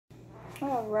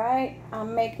All right,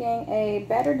 I'm making a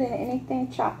better than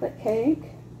anything chocolate cake,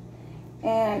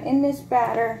 and in this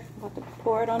batter, I'm about to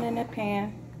pour it on in the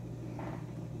pan.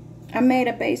 I made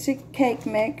a basic cake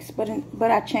mix, but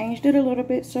I changed it a little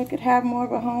bit so it could have more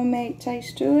of a homemade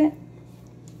taste to it.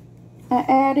 I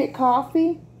added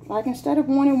coffee. Like instead of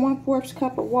 1 1/4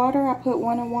 cup of water, I put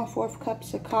 1 1/4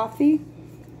 cups of coffee.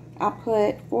 I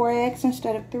put 4 eggs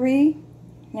instead of 3.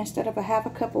 And instead of a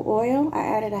 1/2 cup of oil, I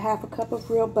added a 1/2 cup of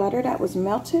real butter that was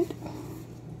melted.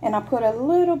 And I put a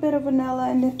little bit of vanilla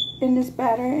in this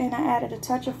batter, and I added a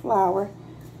touch of flour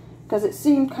because it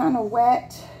seemed kind of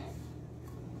wet.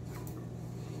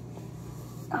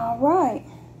 All right.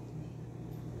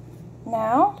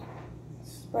 Now,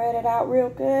 spread it out real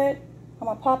good. I'm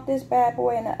going to pop this bad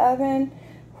boy in the oven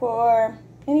for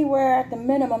anywhere at the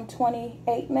minimum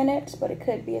 28 minutes, but it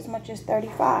could be as much as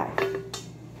 35.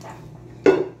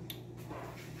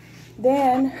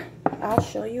 Then I'll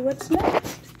show you what's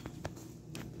next.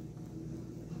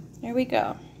 Here we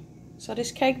go. So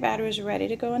this cake batter is ready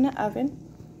to go in the oven.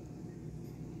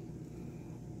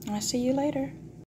 I'll see you later.